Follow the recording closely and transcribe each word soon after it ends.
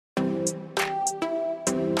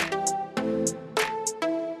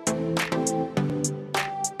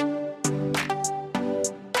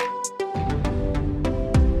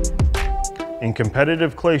In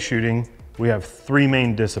competitive clay shooting, we have three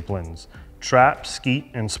main disciplines: trap, skeet,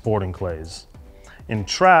 and sporting clays. In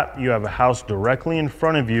trap, you have a house directly in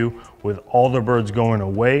front of you with all the birds going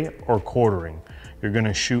away or quartering. You're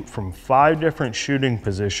gonna shoot from 5 different shooting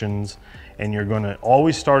positions, and you're gonna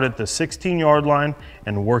always start at the 16-yard line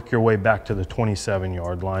and work your way back to the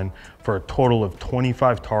 27-yard line for a total of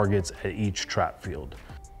 25 targets at each trap field.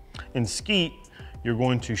 In skeet, you're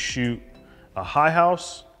going to shoot a high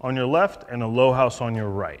house on your left and a low house on your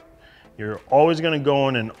right. You're always gonna go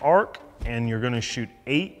in an arc, and you're gonna shoot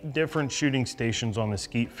 8 different shooting stations on the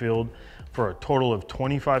skeet field for a total of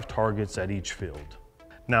 25 targets at each field.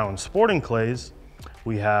 Now in sporting clays,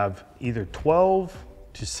 we have either 12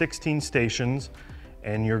 to 16 stations,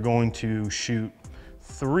 and you're going to shoot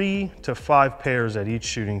 3 to 5 pairs at each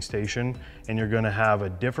shooting station, and you're gonna have a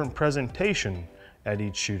different presentation at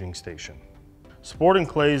each shooting station. Sporting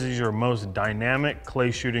clays is your most dynamic clay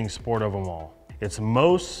shooting sport of them all. It's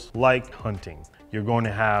most like hunting. You're going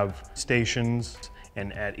to have stations,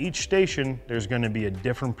 and at each station, there's gonna be a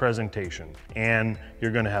different presentation. And you're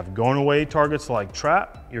gonna have going away targets like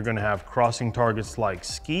trap, you're gonna have crossing targets like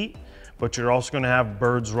skeet, but you're also gonna have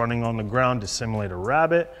birds running on the ground to simulate a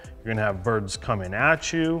rabbit. You're gonna have birds coming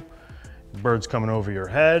at you, birds coming over your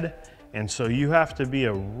head. And so you have to be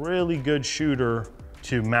a really good shooter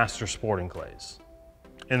to master sporting clays.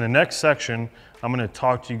 In the next section, I'm gonna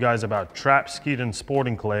talk to you guys about trap, skeet, and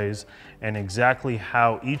sporting clays and exactly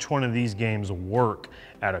how each one of these games work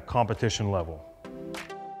at a competition level.